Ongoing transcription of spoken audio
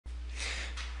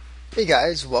Hey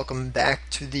guys, welcome back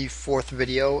to the fourth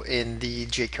video in the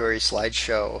jQuery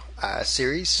slideshow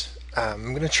series. I'm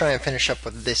going to try and finish up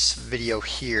with this video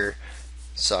here,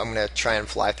 so I'm going to try and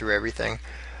fly through everything.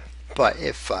 But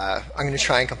if I'm going to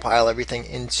try and compile everything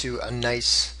into a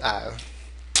nice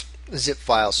zip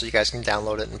file so you guys can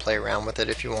download it and play around with it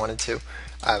if you wanted to.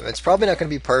 It's probably not going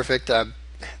to be perfect.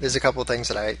 There's a couple of things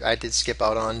that I did skip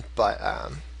out on, but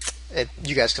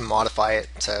you guys can modify it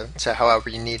to however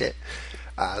you need it.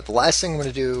 The last thing I'm going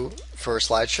to do for a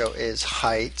slideshow is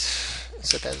height.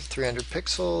 Set that to 300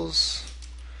 pixels.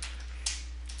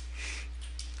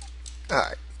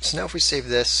 Alright, so now if we save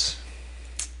this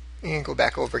and go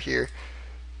back over here,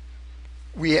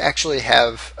 we actually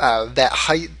have that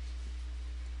height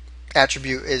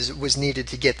attribute was needed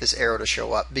to get this arrow to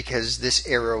show up because this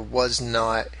arrow did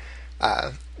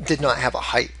not have a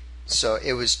height. So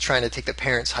it was trying to take the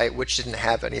parent's height, which didn't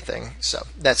have anything. So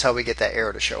that's how we get that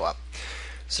arrow to show up.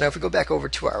 So now if we go back over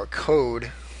to our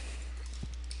code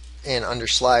and under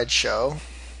slideshow,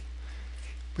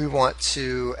 we want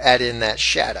to add in that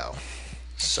shadow.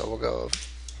 So we'll go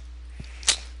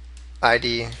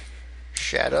ID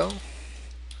shadow,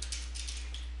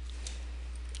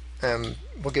 and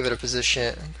we'll give it a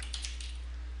position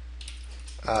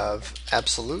of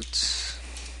absolute,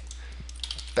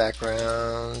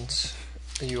 background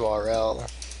URL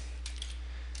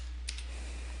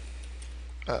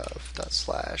of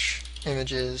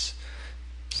 /images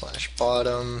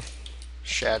 /bottom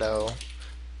shadow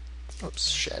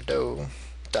shadow.png.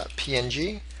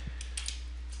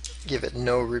 Give it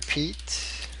no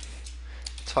repeat,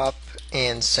 top,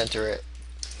 and center it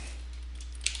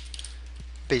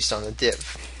based on the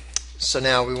div. So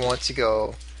now we want to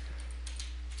go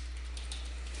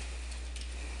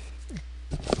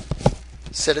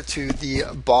set it to the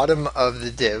bottom of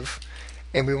the div,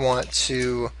 and we want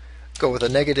to go with a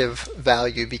negative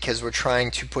value because we're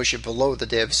trying to push it below the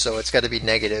div, so it's got to be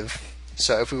negative.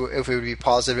 So if we would be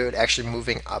positive, it would actually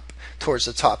moving up towards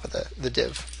the top of the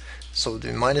div. So we'll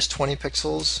do minus 20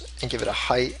 pixels and give it a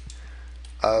height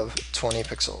of 20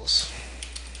 pixels.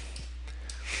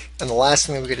 And the last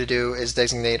thing that we're going to do is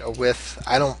designate a width.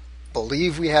 I don't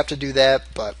believe we have to do that,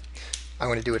 but I'm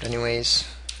going to do it anyways.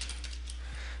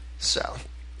 So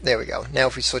there we go. Now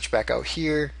if we switch back out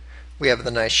here, we have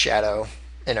the nice shadow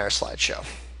in our slideshow.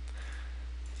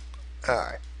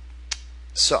 Alright,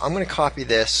 so I'm going to copy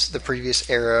the previous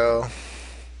arrow.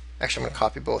 Actually, I'm going to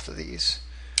copy both of these,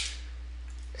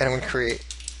 and I'm going to create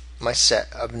my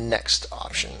set of next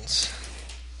options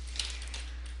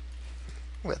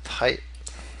with height.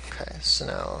 Okay, so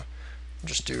now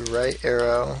just do right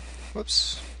arrow,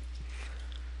 whoops,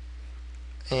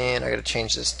 and I got to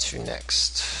change this to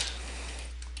next.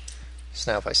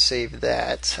 So now if I save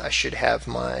that, I should have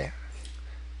my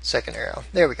second arrow.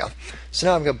 There we go. So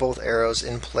now I've got both arrows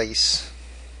in place.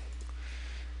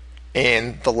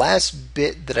 And the last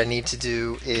bit that I need to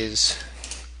do is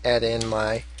add in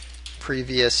my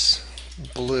previous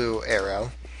blue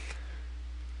arrow.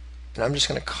 And I'm just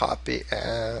going to copy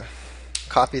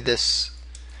this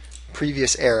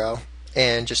previous arrow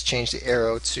and just change the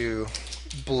arrow to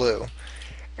blue.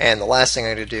 And the last thing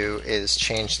I'm going to do is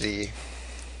change the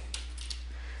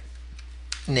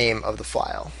name of the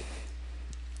file.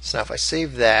 So now if I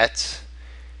save that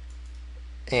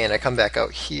and I come back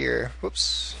out here,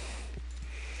 whoops,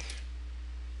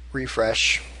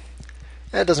 refresh,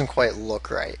 that doesn't quite look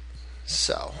right.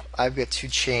 So I've got to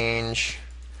change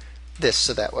this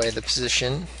so that way the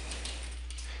position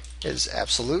is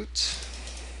absolute,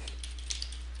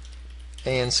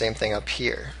 and same thing up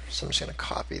here. So I'm just going to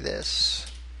copy this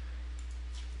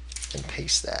and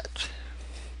paste that.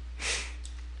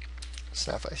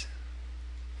 So now if I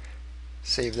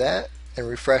save that and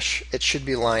refresh, it should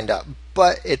be lined up,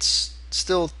 but it's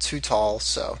still too tall,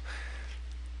 so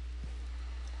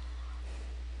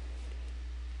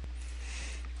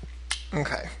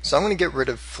okay, so I'm going to get rid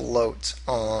of float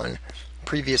on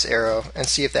previous arrow and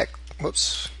see if that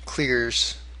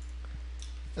clears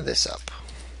this up.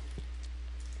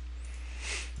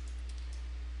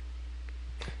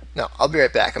 No, I'll be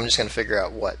right back. I'm just going to figure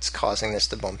out what's causing this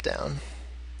to bump down.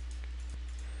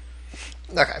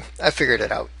 Okay, I figured it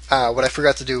out. What I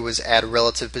forgot to do was add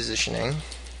relative positioning.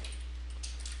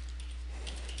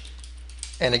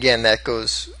 And again, that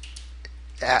goes,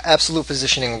 absolute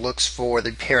positioning looks for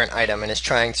the parent item and is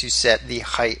trying to set the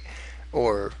height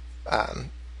or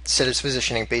set its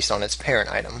positioning based on its parent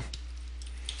item.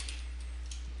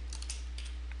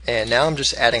 And now I'm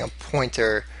just adding a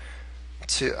pointer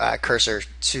to cursor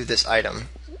to this item.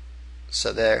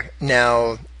 So there,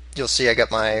 now you'll see I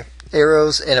got my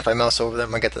arrows, and if I mouse over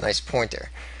them I get the nice pointer.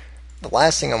 The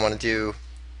last thing I want to do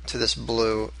to this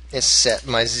blue is set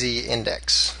my Z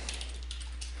index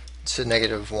to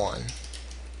 -1.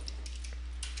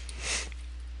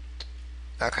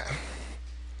 Okay.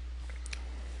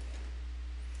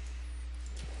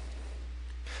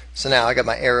 So now I got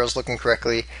my arrows looking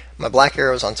correctly. My black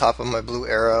arrow is on top of my blue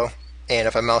arrow, and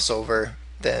if I mouse over,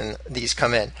 then these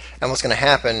come in. And what's going to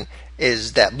happen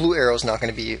is that blue arrow is not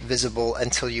going to be visible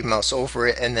until you mouse over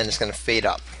it, and then it's going to fade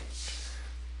up.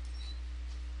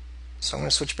 So I'm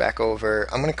going to switch back over.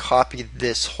 I'm going to copy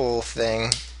this whole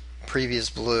thing,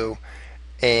 previous blue,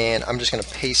 and I'm just going to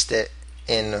paste it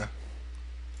in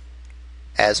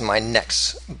as my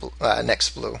next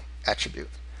blue attribute.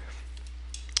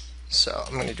 So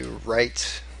I'm going to do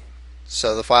right.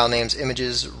 So the file name's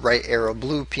images right arrow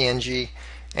blue PNG,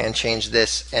 and change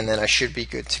this, and then I should be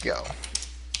good to go.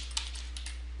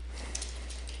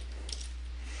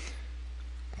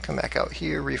 Come back out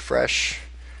here, refresh,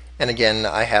 and again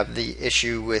I have the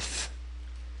issue with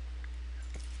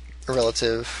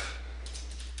relative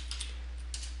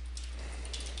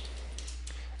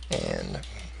and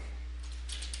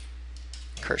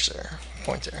cursor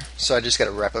pointer. So I just got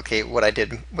to replicate what I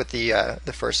did with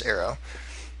the first arrow.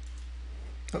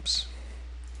 Oops.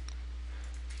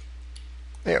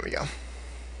 There we go.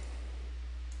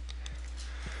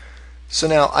 So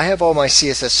now I have all my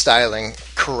CSS styling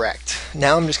correct.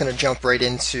 Now I'm just going to jump right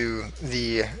into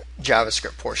the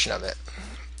JavaScript portion of it.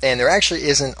 And there actually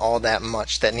isn't all that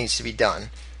much that needs to be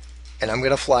done. And I'm going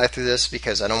to fly through this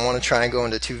because I don't want to try and go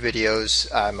into 2 videos.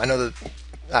 I know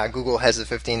that Google has a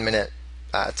 15-minute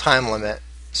time limit,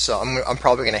 so I'm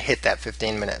probably going to hit that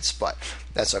 15 minutes, but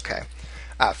that's okay.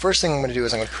 First thing I'm going to do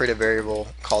is I'm going to create a variable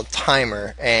called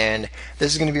timer, and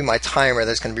this is going to be my timer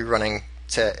that's going to be running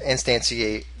to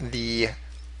instantiate the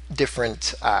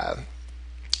different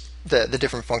the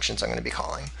different functions I'm going to be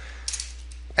calling.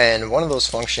 And one of those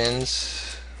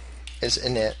functions is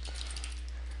init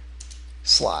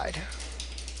slide.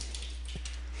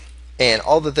 And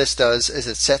all that this does is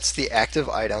it sets the active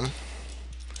item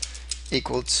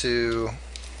equal to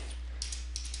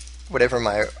whatever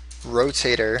my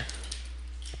rotator,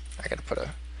 I gotta put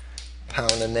a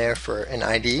pound in there for an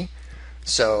ID.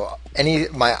 So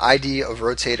my ID of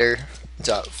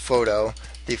rotator.photo,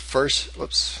 the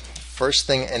first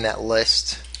thing in that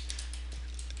list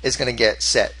is going to get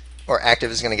set, or active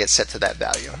is going to get set to that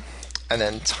value. And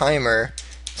then timer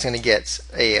is going to get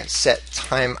a set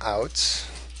timeout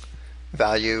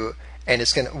value, and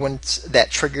it's going to, once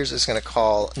that triggers, it's going to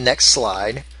call next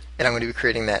slide, and I'm going to be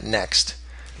creating that next,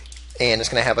 and it's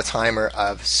going to have a timer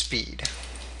of speed.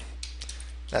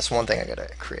 That's one thing I got to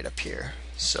create up here.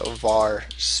 So var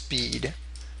speed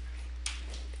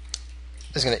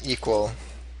is going to equal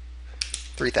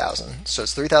 3000. So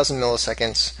it's 3000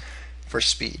 milliseconds for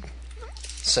speed.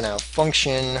 So now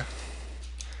function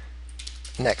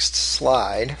next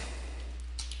slide,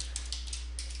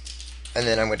 and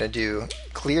then I'm going to do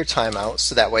clear timeout,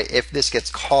 so that way if this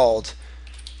gets called,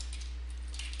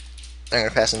 I'm going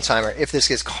to pass in timer, if this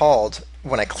gets called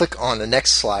when I click on the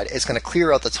next slide, it's going to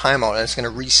clear out the timeout and it's going to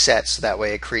reset, so that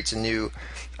way it creates a new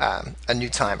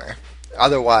timer.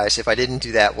 Otherwise, if I didn't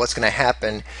do that, what's going to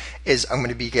happen is I'm going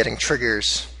to be getting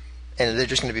triggers and they're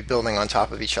just going to be building on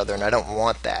top of each other, and I don't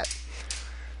want that.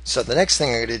 So the next thing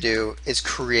I'm going to do is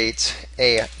create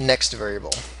a next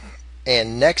variable,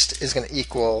 and next is going to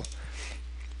equal,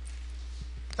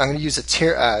 I'm going to use a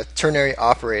ternary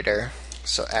operator,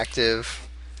 so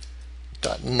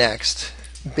active.next,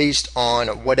 based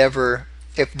on whatever,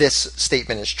 if this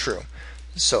statement is true.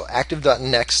 So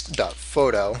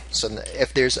active.next.photo, so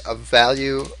if there's a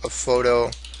value of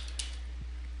photo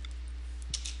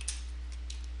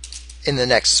in the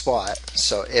next spot,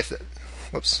 so if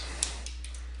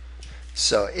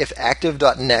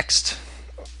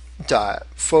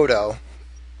active.next.photo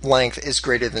length is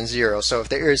greater than 0, so if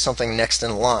there is something next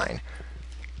in line,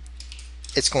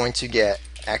 it's going to get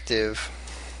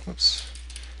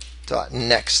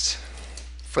active.next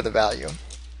for the value.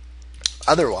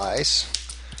 Otherwise,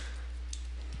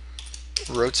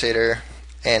 rotator,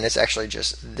 and it's actually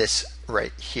just this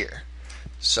right here.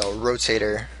 So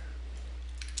rotator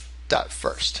dot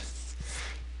first.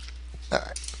 All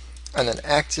right, and then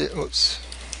active.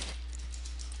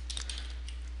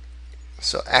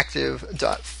 So active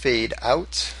dot fade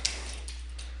out.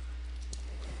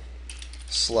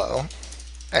 Slow.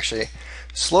 Actually,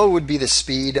 slow would be the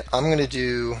speed. I'm going to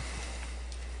do.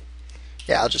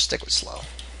 Yeah, I'll just stick with slow.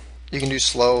 You can do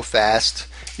slow, fast.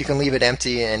 You can leave it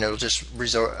empty, and it'll just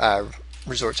resort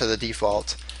to the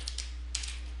default.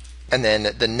 And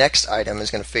then the next item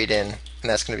is going to fade in and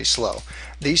that's going to be slow.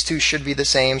 These two should be the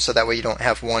same, so that way you don't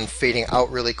have one fading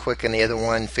out really quick and the other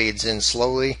one fades in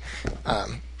slowly.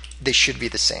 They should be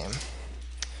the same.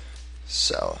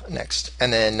 So next,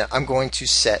 and then I'm going to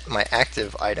set my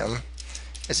active item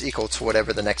as equal to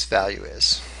whatever the next value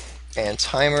is, and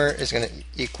timer is going to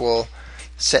equal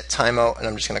set timeout, and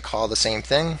I'm just going to call the same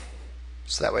thing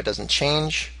so that way it doesn't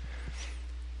change.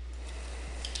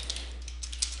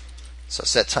 So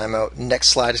set timeout, next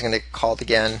slide is going to get called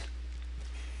again,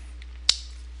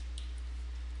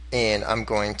 and I'm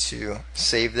going to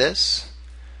save this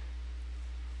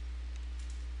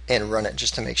and run it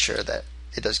just to make sure that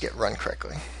it does get run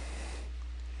correctly.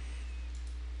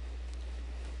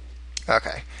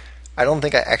 Okay, I don't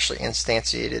think I actually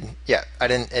instantiated, yeah, I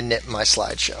didn't init my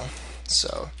slideshow.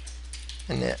 So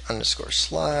init underscore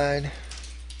slide,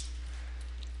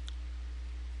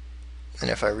 and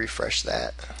if I refresh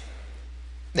that,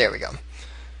 there we go.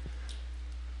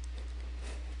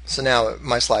 So now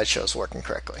my slideshow is working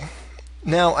correctly.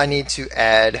 Now I need to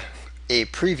add a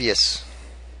previous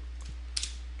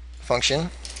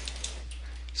function.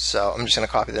 So I'm just going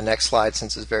to copy the next slide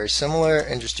since it's very similar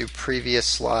and just do previous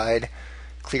slide,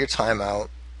 clear timeout,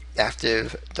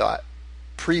 active dot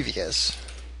previous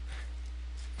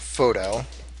photo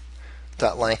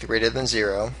dot length greater than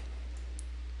 0,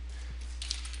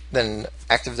 then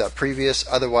active dot previous,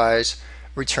 otherwise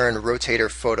return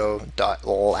rotator photo dot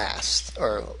last,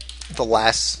 or the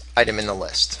last item in the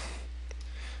list.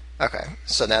 Okay,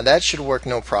 so now that should work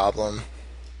no problem.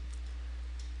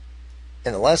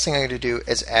 And the last thing I'm going to do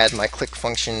is add my click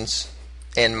functions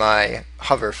and my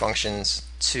hover functions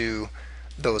to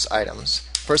those items.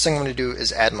 First thing I'm going to do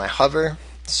is add my hover.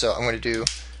 So I'm going to do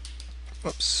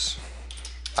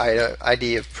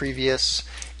ID of previous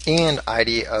and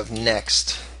ID of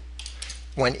next.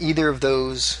 When either of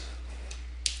those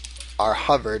are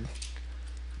hovered,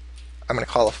 I'm going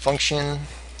to call a function,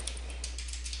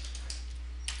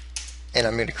 and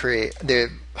I'm going to create,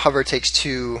 the hover takes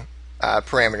two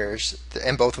parameters,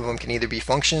 and both of them can either be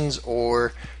functions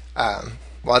or,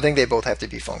 well, I think they both have to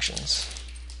be functions.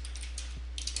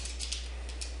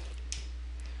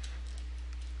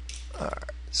 Alright,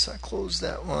 so I close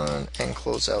that one and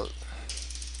close out.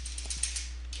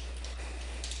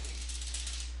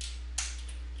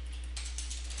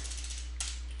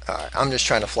 Alright, I'm just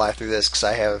trying to fly through this because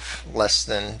I have less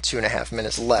than 2.5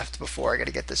 minutes left before I got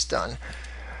to get this done.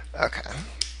 Okay,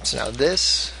 so now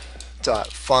this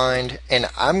dot find, and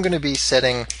I'm going to be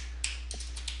setting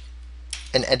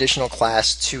an additional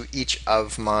class to each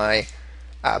of my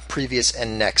previous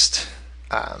and next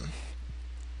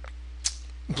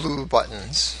blue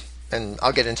buttons, and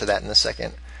I'll get into that in a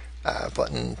second.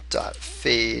 Button dot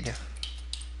fade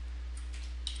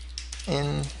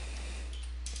in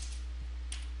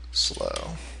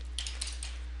slow.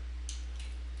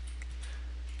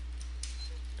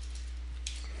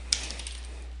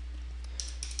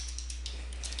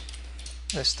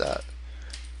 This dot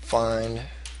find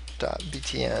dot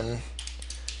btn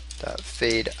dot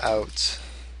fade out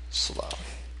slow.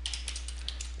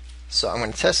 So I'm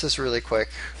going to test this really quick.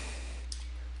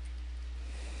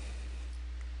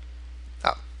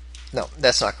 Oh, no,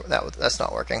 that's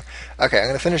not working. Okay, I'm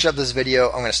going to finish up this video.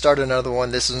 I'm going to start another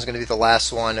one. This one's going to be the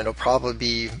last one. It'll probably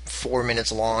be 4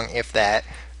 minutes long, if that.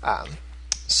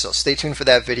 So stay tuned for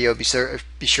that video. Be sure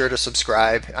to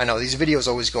subscribe. I know these videos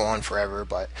always go on forever,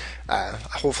 but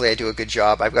hopefully I do a good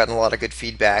job. I've gotten a lot of good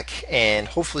feedback, and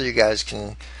hopefully you guys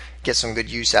can get some good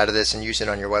use out of this and use it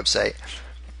on your website.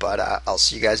 But I'll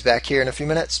see you guys back here in a few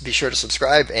minutes. Be sure to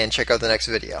subscribe and check out the next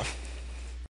video.